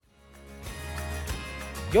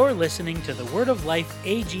You're listening to the Word of Life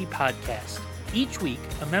AG podcast. Each week,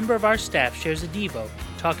 a member of our staff shares a Devo,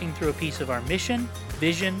 talking through a piece of our mission,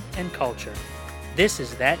 vision, and culture. This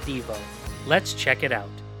is that Devo. Let's check it out.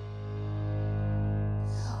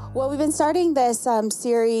 Well, we've been starting this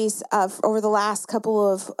series over the last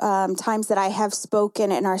couple of times that I have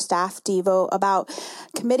spoken in our staff Devo about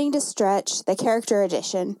committing to stretch, the character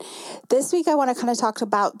edition. This week, I want to kind of talk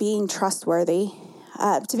about being trustworthy.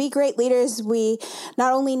 To be great leaders, we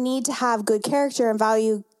not only need to have good character and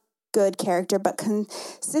value good character, but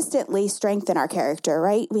consistently strengthen our character,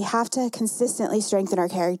 right? We have to consistently strengthen our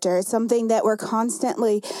character. It's something that we're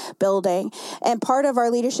constantly building. And part of our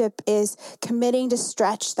leadership is committing to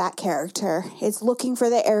stretch that character. It's looking for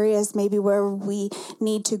the areas maybe where we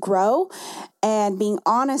need to grow and being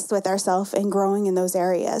honest with ourselves and growing in those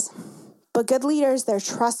areas. But good leaders, they're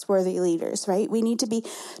trustworthy leaders, right? We need to be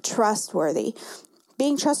trustworthy.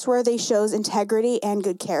 Being trustworthy shows integrity and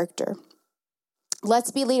good character. Let's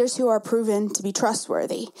be leaders who are proven to be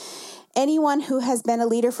trustworthy. Anyone who has been a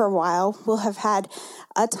leader for a while will have had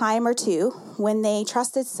a time or two when they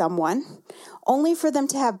trusted someone only for them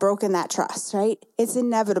to have broken that trust, right? It's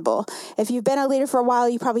inevitable. If you've been a leader for a while,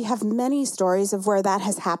 you probably have many stories of where that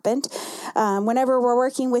has happened. Whenever we're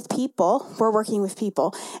working with people,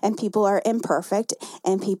 and people are imperfect,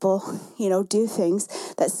 and people, do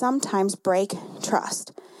things that sometimes break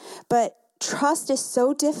trust. But trust is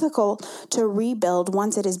so difficult to rebuild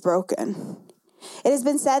once it is broken. It has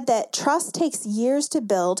been said that trust takes years to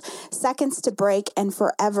build, seconds to break, and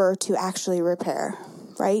forever to actually repair,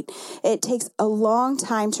 right? It takes a long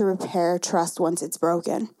time to repair trust once it's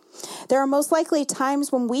broken. There are most likely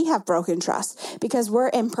times when we have broken trust because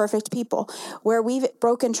we're imperfect people, where we've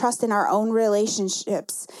broken trust in our own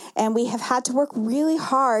relationships, and we have had to work really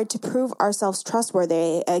hard to prove ourselves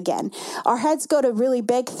trustworthy again. Our heads go to really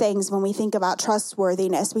big things when we think about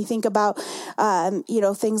trustworthiness. We think about,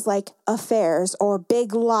 things like affairs or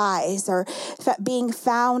big lies or being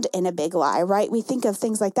found in a big lie, right? We think of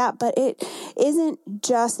things like that, but it isn't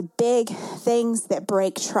just big things that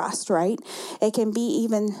break trust, right? It can be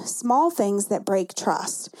even small things that break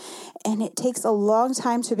trust. And it takes a long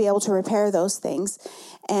time to be able to repair those things.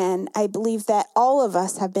 And I believe that all of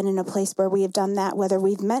us have been in a place where we have done that, whether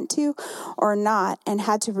we've meant to or not, and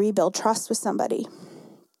had to rebuild trust with somebody.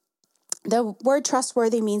 The word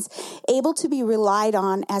trustworthy means able to be relied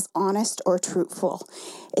on as honest or truthful.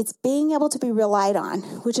 It's being able to be relied on,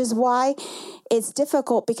 which is why it's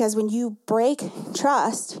difficult, because when you break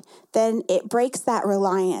trust, then it breaks that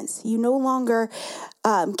reliance. You no longer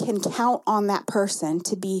can count on that person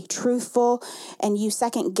to be truthful, and you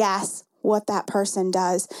second guess what that person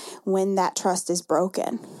does when that trust is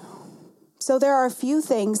broken. So there are a few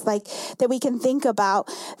things that we can think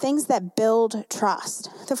about, things that build trust.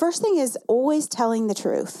 The first thing is always telling the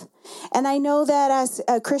truth. And I know that as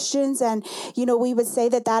Christians, and, we would say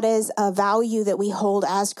that is a value that we hold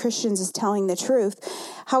as Christians, is telling the truth.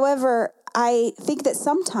 However, I think that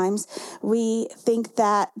sometimes we think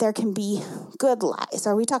that there can be good lies.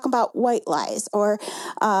 Are we talking about white lies or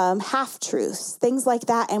half-truths, things like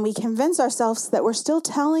that? And we convince ourselves that we're still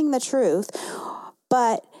telling the truth,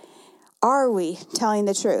 but are we telling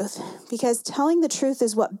the truth? Because telling the truth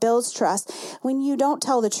is what builds trust. When you don't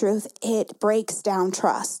tell the truth, it breaks down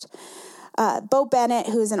trust. Bo Bennett,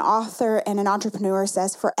 who's an author and an entrepreneur,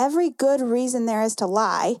 says, "For every good reason there is to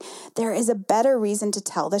lie, there is a better reason to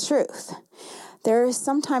tell the truth." There is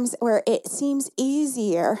sometimes where it seems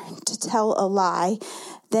easier to tell a lie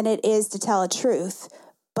than it is to tell a truth.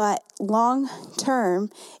 But long term,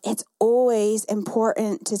 it's always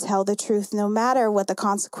important to tell the truth, no matter what the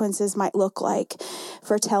consequences might look like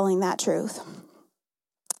for telling that truth.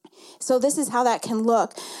 So this is how that can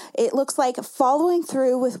look. It looks like following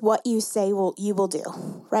through with what you say you will do,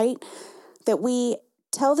 right? That we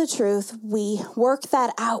tell the truth, we work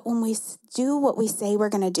that out when we do what we say we're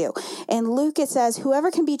going to do. In Luke, it says,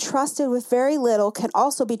 "Whoever can be trusted with very little can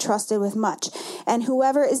also be trusted with much. And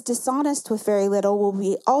whoever is dishonest with very little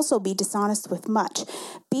will also be dishonest with much."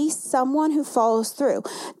 Be someone who follows through.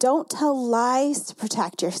 Don't tell lies to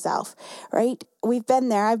protect yourself, right? We've been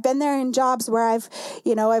there. I've been there in jobs where I've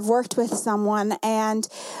worked with someone, and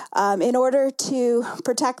in order to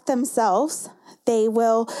protect themselves, they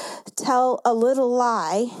will tell a little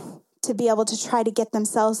lie to be able to try to get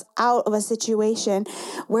themselves out of a situation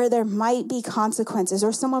where there might be consequences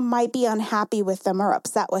or someone might be unhappy with them or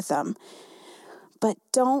upset with them. But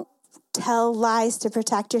don't tell lies to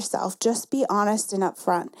protect yourself. Just be honest and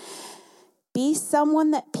upfront. Be someone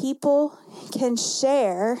that people can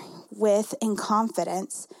share with in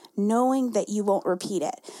confidence, knowing that you won't repeat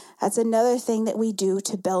it. That's another thing that we do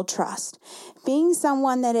to build trust. Being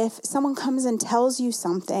someone that if someone comes and tells you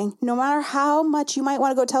something, no matter how much you might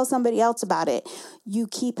want to go tell somebody else about it, you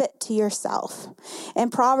keep it to yourself. In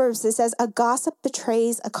Proverbs, it says, a gossip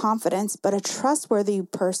betrays a confidence, but a trustworthy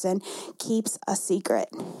person keeps a secret.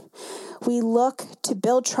 We look to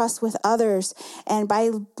build trust with others, and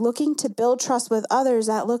by looking to build trust with others,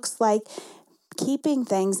 that looks like keeping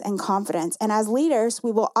things in confidence. And as leaders,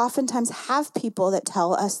 we will oftentimes have people that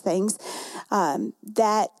tell us things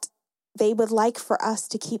that they would like for us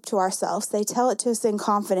to keep to ourselves. They tell it to us in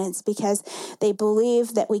confidence because they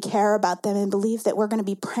believe that we care about them and believe that we're going to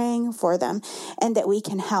be praying for them and that we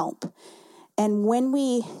can help. And when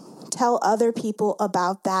we tell other people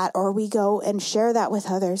about that, or we go and share that with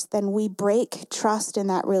others, then we break trust in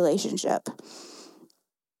that relationship.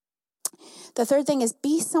 The third thing is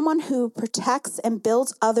be someone who protects and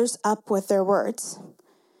builds others up with their words.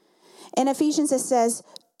 In Ephesians, it says,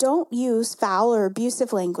 don't use foul or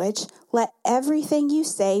abusive language. Let everything you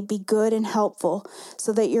say be good and helpful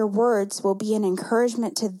so that your words will be an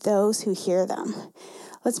encouragement to those who hear them.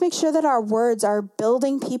 Let's make sure that our words are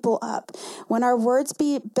building people up. When our words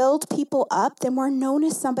build people up, then we're known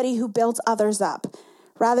as somebody who builds others up,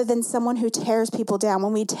 rather than someone who tears people down.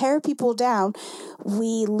 When we tear people down,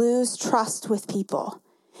 we lose trust with people.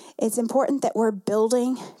 It's important that we're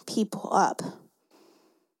building people up.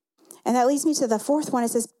 And that leads me to the fourth one. It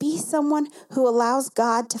says, be someone who allows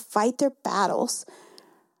God to fight their battles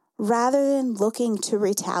rather than looking to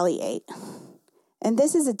retaliate. And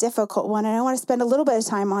this is a difficult one, and I want to spend a little bit of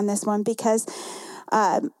time on this one because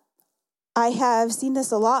I have seen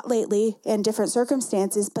this a lot lately in different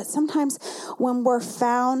circumstances, but sometimes when we're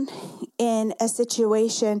found in a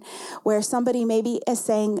situation where somebody maybe is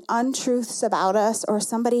saying untruths about us, or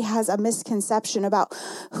somebody has a misconception about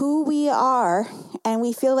who we are, and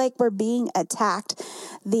we feel like we're being attacked,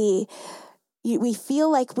 we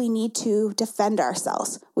feel like we need to defend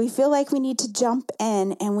ourselves. We feel like we need to jump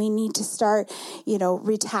in and we need to start,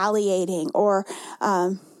 retaliating or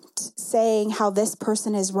saying how this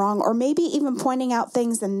person is wrong, or maybe even pointing out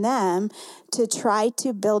things in them to try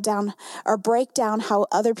to build down or break down how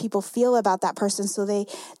other people feel about that person so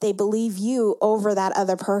they believe you over that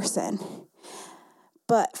other person.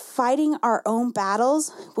 But fighting our own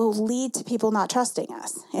battles will lead to people not trusting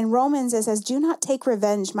us. In Romans, it says, do not take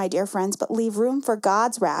revenge, my dear friends, but leave room for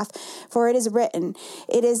God's wrath, for it is written,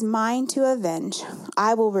 it is mine to avenge.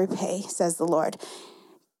 I will repay, says the Lord.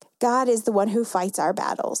 God is the one who fights our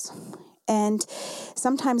battles. And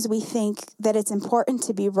sometimes we think that it's important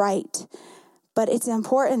to be right, but it's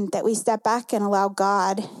important that we step back and allow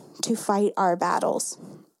God to fight our battles.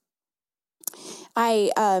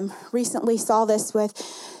 I recently saw this with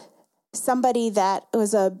somebody that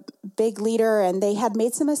was a big leader, and they had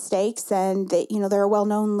made some mistakes, and they're a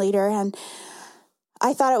well-known leader. And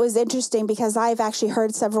I thought it was interesting because I've actually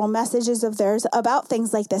heard several messages of theirs about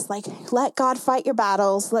things like this, like let God fight your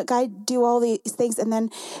battles, let God do all these things. And then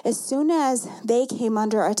as soon as they came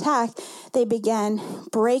under attack, they began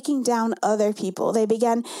breaking down other people. They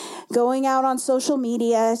began going out on social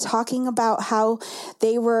media, talking about how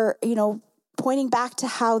they were, pointing back to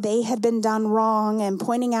how they had been done wrong and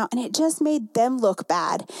pointing out, and it just made them look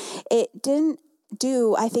bad. It didn't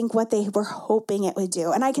do, I think, what they were hoping it would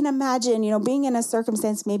do. And I can imagine, being in a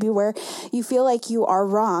circumstance maybe where you feel like you are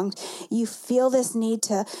wronged. You feel this need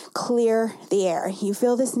to clear the air. You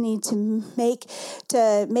feel this need to make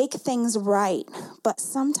things right. But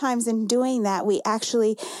sometimes in doing that, we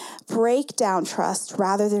actually break down trust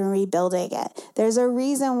rather than rebuilding it. There's a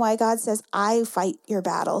reason why God says, I fight your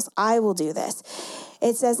battles. I will do this.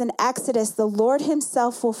 It says in Exodus, the Lord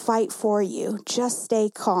himself will fight for you. Just stay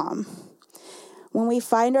calm. When we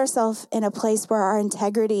find ourselves in a place where our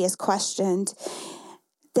integrity is questioned,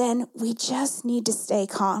 then we just need to stay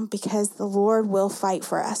calm because the Lord will fight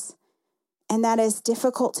for us. And that is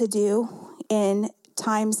difficult to do in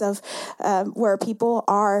times of where people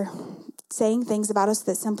are saying things about us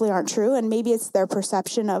that simply aren't true. And maybe it's their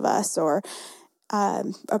perception of us, or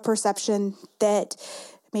a perception that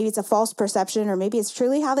maybe it's a false perception, or maybe it's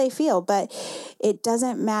truly how they feel, but it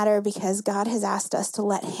doesn't matter because God has asked us to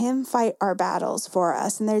let him fight our battles for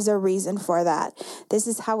us. And there's a reason for that. This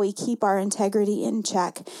is how we keep our integrity in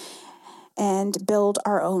check and build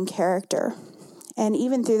our own character. And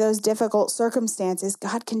even through those difficult circumstances,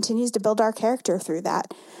 God continues to build our character through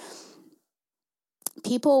that.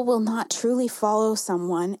 People will not truly follow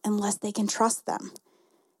someone unless they can trust them.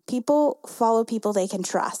 People follow people they can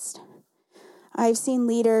trust. I've seen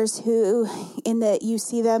leaders who, you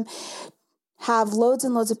see them have loads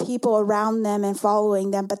and loads of people around them and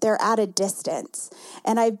following them, but they're at a distance.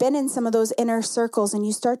 And I've been in some of those inner circles, and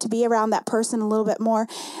you start to be around that person a little bit more.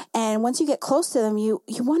 And once you get close to them, you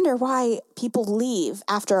wonder why people leave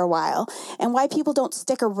after a while and why people don't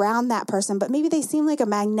stick around that person. But maybe they seem like a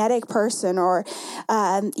magnetic person, or,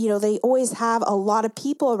 they always have a lot of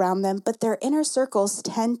people around them, but their inner circles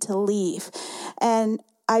tend to leave. And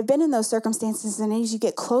I've been in those circumstances, and as you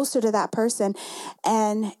get closer to that person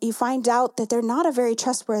and you find out that they're not a very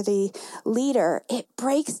trustworthy leader, it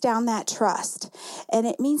breaks down that trust. And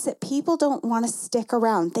it means that people don't want to stick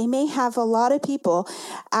around. They may have a lot of people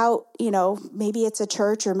out, maybe it's a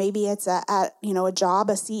church, or maybe it's a job,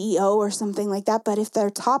 a CEO or something like that. But if their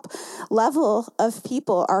top level of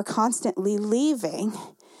people are constantly leaving,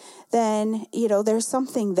 then, there's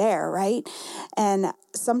something there, right? And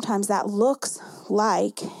sometimes that looks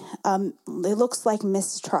like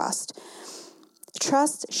mistrust.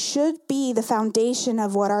 Trust should be the foundation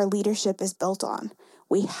of what our leadership is built on.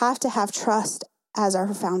 We have to have trust as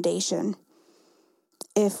our foundation.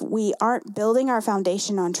 If we aren't building our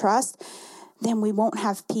foundation on trust, then we won't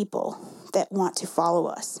have people that want to follow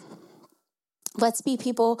us. Let's be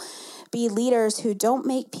leaders who don't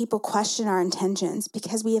make people question our intentions,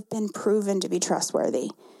 because we have been proven to be trustworthy.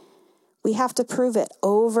 We have to prove it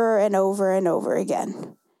over and over and over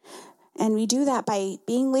again. And we do that by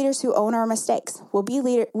being leaders who own our mistakes.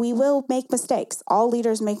 We will make mistakes. All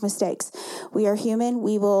leaders make mistakes. We are human.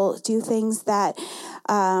 We will do things that,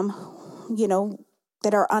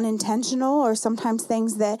 that are unintentional, or sometimes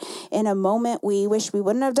things that in a moment we wish we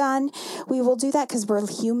wouldn't have done. We will do that because we're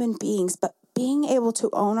human beings. But being able to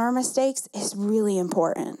own our mistakes is really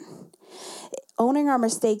important. Owning our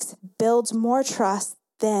mistakes builds more trust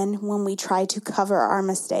than when we try to cover our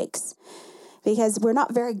mistakes, because we're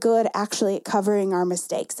not very good actually at covering our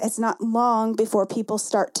mistakes. It's not long before people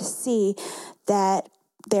start to see that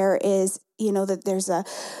there is,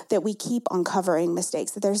 that we keep on covering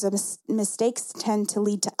mistakes, that there's mistakes tend to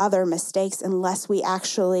lead to other mistakes unless we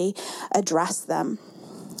actually address them.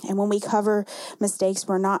 And when we cover mistakes,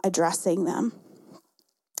 we're not addressing them.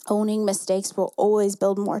 Owning mistakes will always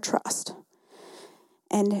build more trust.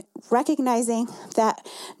 And recognizing that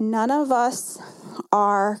none of us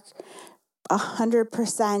are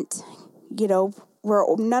 100%,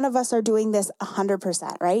 none of us are doing this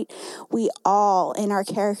 100%, right? We all, in our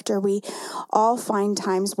character, we all find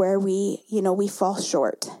times where we fall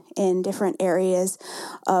short in different areas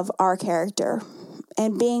of our character.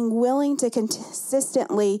 And being willing to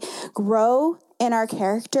consistently grow in our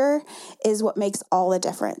character is what makes all the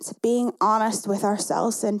difference. Being honest with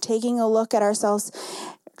ourselves and taking a look at ourselves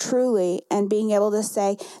truly, and being able to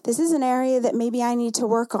say, this is an area that maybe I need to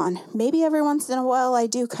work on. Maybe every once in a while I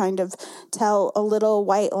do kind of tell a little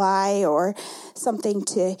white lie or something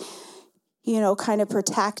to, kind of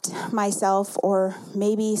protect myself. Or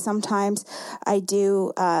maybe sometimes I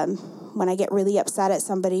do, when I get really upset at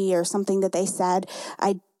somebody or something that they said,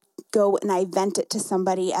 I go and I vent it to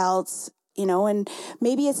somebody else, and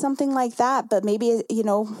maybe it's something like that, but maybe,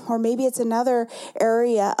 or maybe it's another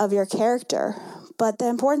area of your character. But the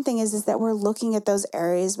important thing is that we're looking at those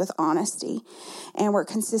areas with honesty, and we're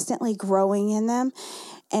consistently growing in them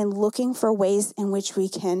and looking for ways in which we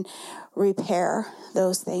can repair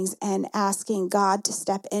those things, and asking God to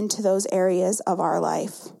step into those areas of our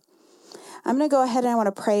life. I'm going to go ahead and I want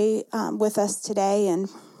to pray with us today, and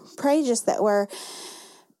pray just that we're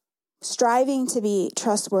striving to be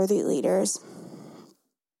trustworthy leaders.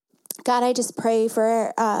 God, I just pray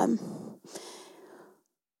for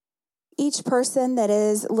each person that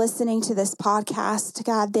is listening to this podcast,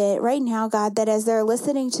 God, that right now, God, that as they're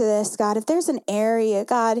listening to this, God, if there's an area,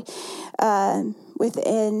 God,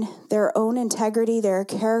 within their own integrity, their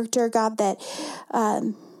character, God, that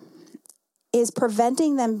is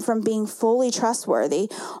preventing them from being fully trustworthy,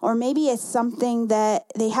 or maybe it's something that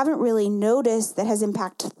they haven't really noticed that has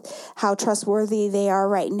impacted how trustworthy they are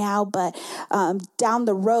right now, but down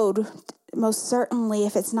the road, most certainly,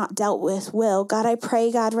 if it's not dealt with, will. God, I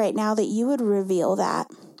pray, God, right now that you would reveal that.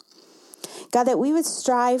 God, that we would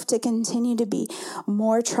strive to continue to be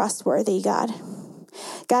more trustworthy, God.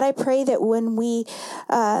 God, I pray that when we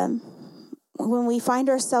find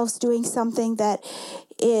ourselves doing something that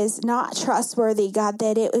is not trustworthy, God,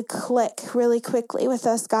 that it would click really quickly with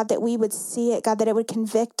us, God, that we would see it, God, that it would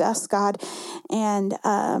convict us, God, and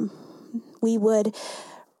we would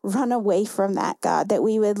run away from that, God, that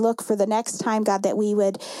we would look for the next time, God, that we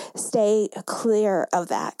would stay clear of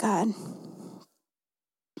that, God.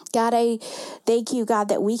 God, I thank you, God,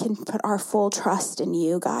 that we can put our full trust in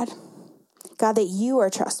you, God. God, that you are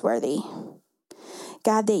trustworthy.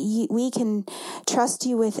 God, that we can trust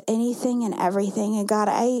you with anything and everything. And God,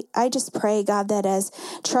 I just pray, God, that as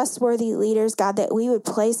trustworthy leaders, God, that we would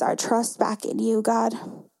place our trust back in you, God.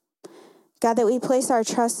 God, that we place our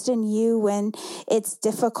trust in you when it's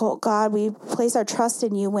difficult, God. We place our trust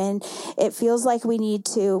in you when it feels like we need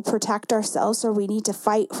to protect ourselves or we need to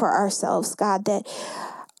fight for ourselves, God, that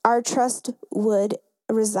our trust would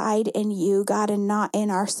reside in you, God, and not in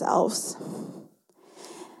ourselves.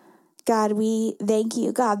 God, we thank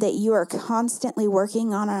you, God, that you are constantly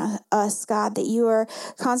working on us, God, that you are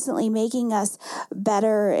constantly making us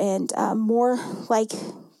better and more like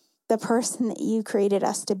the person that you created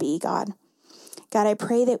us to be, God. God, I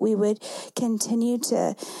pray that we would continue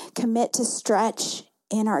to commit to stretch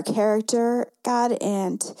in our character, God,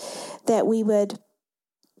 and that we would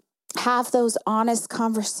have those honest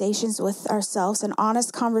conversations with ourselves and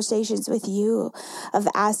honest conversations with you of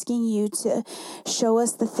asking you to show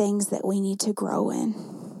us the things that we need to grow in.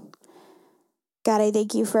 God, I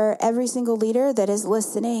thank you for every single leader that is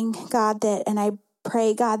listening, God, and I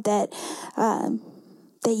pray, God, that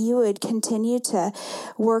you would continue to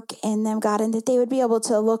work in them, God, and that they would be able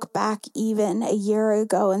to look back even a year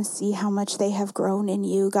ago and see how much they have grown in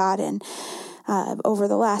you, God, and over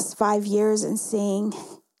the last 5 years and seeing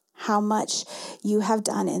how much you have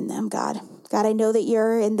done in them, God. God, I know that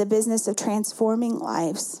you're in the business of transforming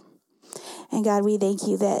lives. And God, we thank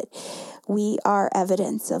you that we are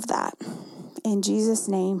evidence of that. In Jesus'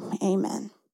 name, amen.